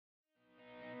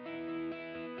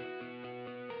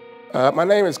My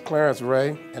name is Clarence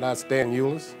Ray, and I stay in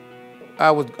Euless. I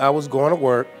was going to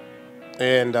work,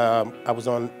 and I was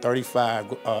on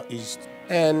 35 East,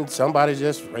 and somebody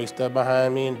just raced up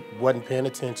behind me and wasn't paying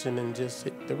attention and just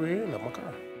hit the rear end of my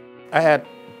car. I had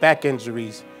back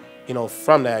injuries,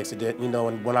 from the accident,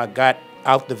 and when I got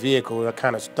out the vehicle, I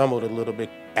kind of stumbled a little bit.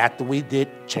 After we did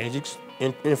change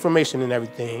information and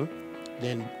everything,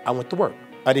 then I went to work.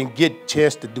 I didn't get a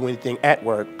chance to do anything at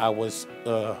work. I was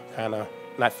kind of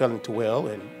not feeling too well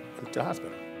and went to the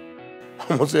hospital.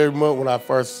 Almost every month when I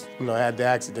first, had the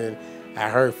accident, I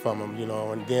heard from him,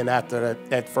 and then after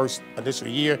that first initial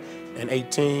year in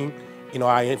 18,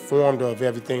 I informed her of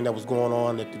everything that was going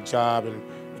on at the job, and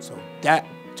so that,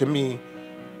 to me,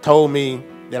 told me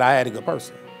that I had a good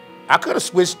person. I could have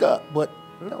switched up, but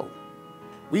no.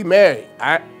 We married.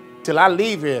 Till I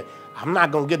leave here, I'm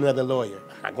not gonna get another lawyer.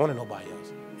 I'm not going to nobody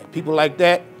else. And people like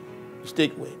that, you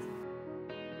stick with.